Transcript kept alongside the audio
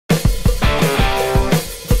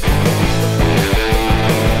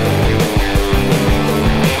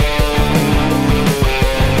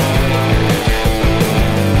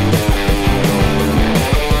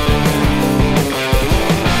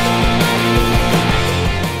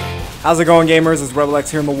How's it going, gamers? It's RebelX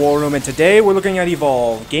here in the War Room, and today we're looking at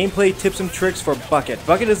Evolve. Gameplay tips and tricks for Bucket.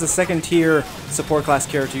 Bucket is the second tier support class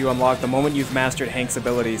character you unlock the moment you've mastered Hank's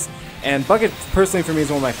abilities. And Bucket, personally for me, is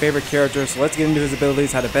one of my favorite characters, so let's get into his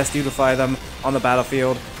abilities, how to best utilify them on the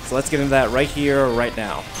battlefield. So let's get into that right here, right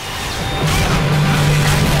now.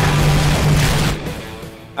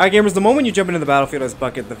 Alright gamers, the moment you jump into the battlefield as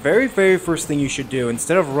Bucket, the very first thing you should do,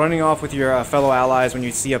 instead of running off with your fellow allies when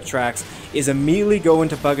you see up tracks, is immediately go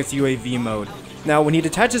into Bucket's UAV mode. Now when he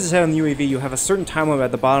detaches his head on the UAV, you have a certain time limit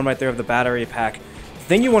at the bottom right there of the battery pack. The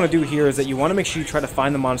thing you want to do here is that you want to make sure you try to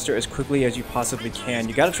find the monster as quickly as you possibly can.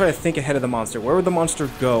 You got to try to think ahead of the monster. Where would the monster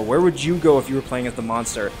go? Where would you go if you were playing as the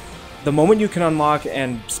monster? The moment you can unlock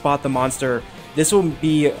and spot the monster, this will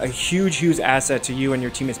be a huge asset to you and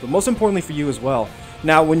your teammates, but most importantly for you as well.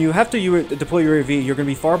 Now, when you have to deploy your UAV, you're going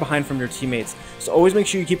to be far behind from your teammates, so always make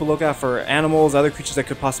sure you keep a lookout for animals, other creatures that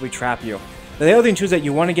could possibly trap you. Now, the other thing too is that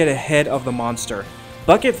you want to get ahead of the monster.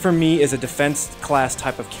 Bucket, for me, is a defense class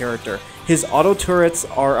type of character. His auto turrets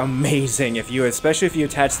are amazing, especially if you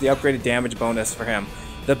attach the upgraded damage bonus for him.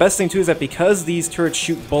 The best thing too is that because these turrets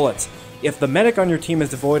shoot bullets, if the medic on your team has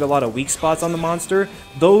devoid a lot of weak spots on the monster,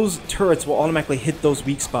 those turrets will automatically hit those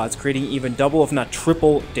weak spots, creating even double if not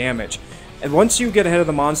triple damage. And once you get ahead of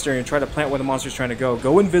the monster and try to plant where the monster is trying to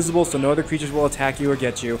go invisible so no other creatures will attack you or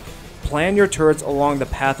get you. Plan your turrets along the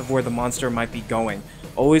path of where the monster might be going.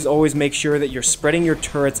 Always make sure that you're spreading your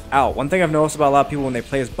turrets out. One thing I've noticed about a lot of people when they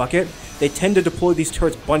play as Bucket, they tend to deploy these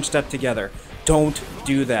turrets bunched up together. Don't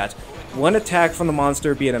do that. One attack from the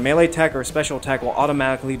monster, be it a melee attack or a special attack, will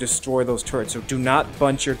automatically destroy those turrets. So do not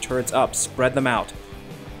bunch your turrets up, spread them out.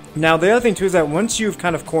 Now the other thing too is that once you've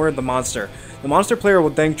kind of cornered the monster player will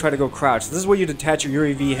then try to go crouch. This is where you detach your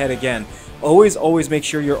UAV head again. Always make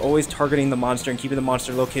sure you're always targeting the monster and keeping the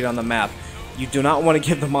monster located on the map. You do not want to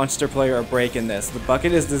give the monster player a break in this. The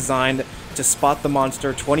Bucket is designed to spot the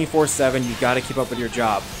monster 24/7. You got to keep up with your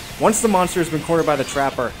job. Once the monster has been cornered by the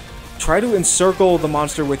trapper, try to encircle the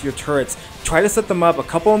monster with your turrets. Try to set them up, a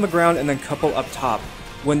couple on the ground and then a couple up top.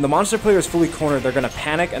 When the monster player is fully cornered, they're going to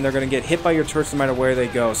panic and they're going to get hit by your turrets no matter where they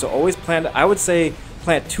go. So always plan, I would say,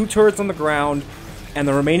 plant 2 turrets on the ground and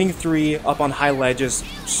the remaining 3 up on high ledges,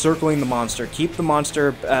 circling the monster. Keep the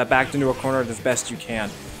monster backed into a corner as best you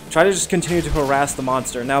can. Try to just continue to harass the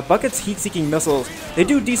monster. Now, Bucket's heat-seeking missiles, they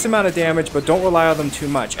do a decent amount of damage, but don't rely on them too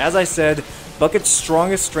much. As I said, Bucket's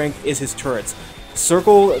strongest strength is his turrets.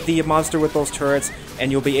 Circle the monster with those turrets,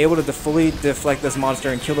 and you'll be able to fully deflect this monster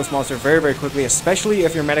and kill this monster very quickly, especially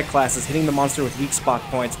if your medic class is hitting the monster with weak spot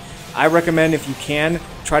points. I recommend, if you can,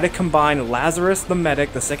 try to combine Lazarus the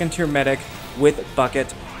medic, the second tier medic, with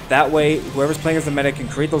Bucket. That way, whoever's playing as the medic can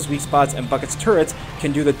create those weak spots, and Bucket's turrets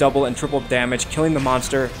can do the double and triple damage, killing the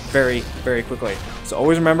monster very quickly. So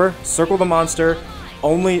always remember, circle the monster,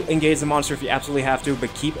 only engage the monster if you absolutely have to,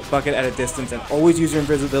 but keep Bucket at a distance, and always use your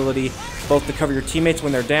invisibility, both to cover your teammates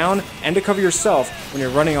when they're down, and to cover yourself when you're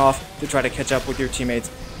running off to try to catch up with your teammates,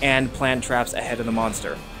 and plan traps ahead of the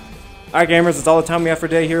monster. Alright gamers, that's all the time we have for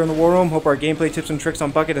today here in the War Room. Hope our gameplay tips and tricks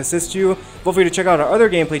on Bucket assist you. Feel free to check out our other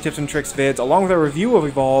gameplay tips and tricks vids, along with our review of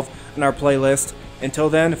Evolve in our playlist. Until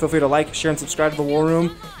then, feel free to like, share, and subscribe to the War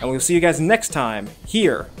Room, and we'll see you guys next time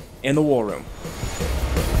here in the War Room.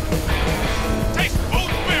 Take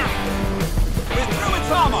both barrels! With through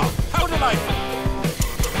its armor! How delightful!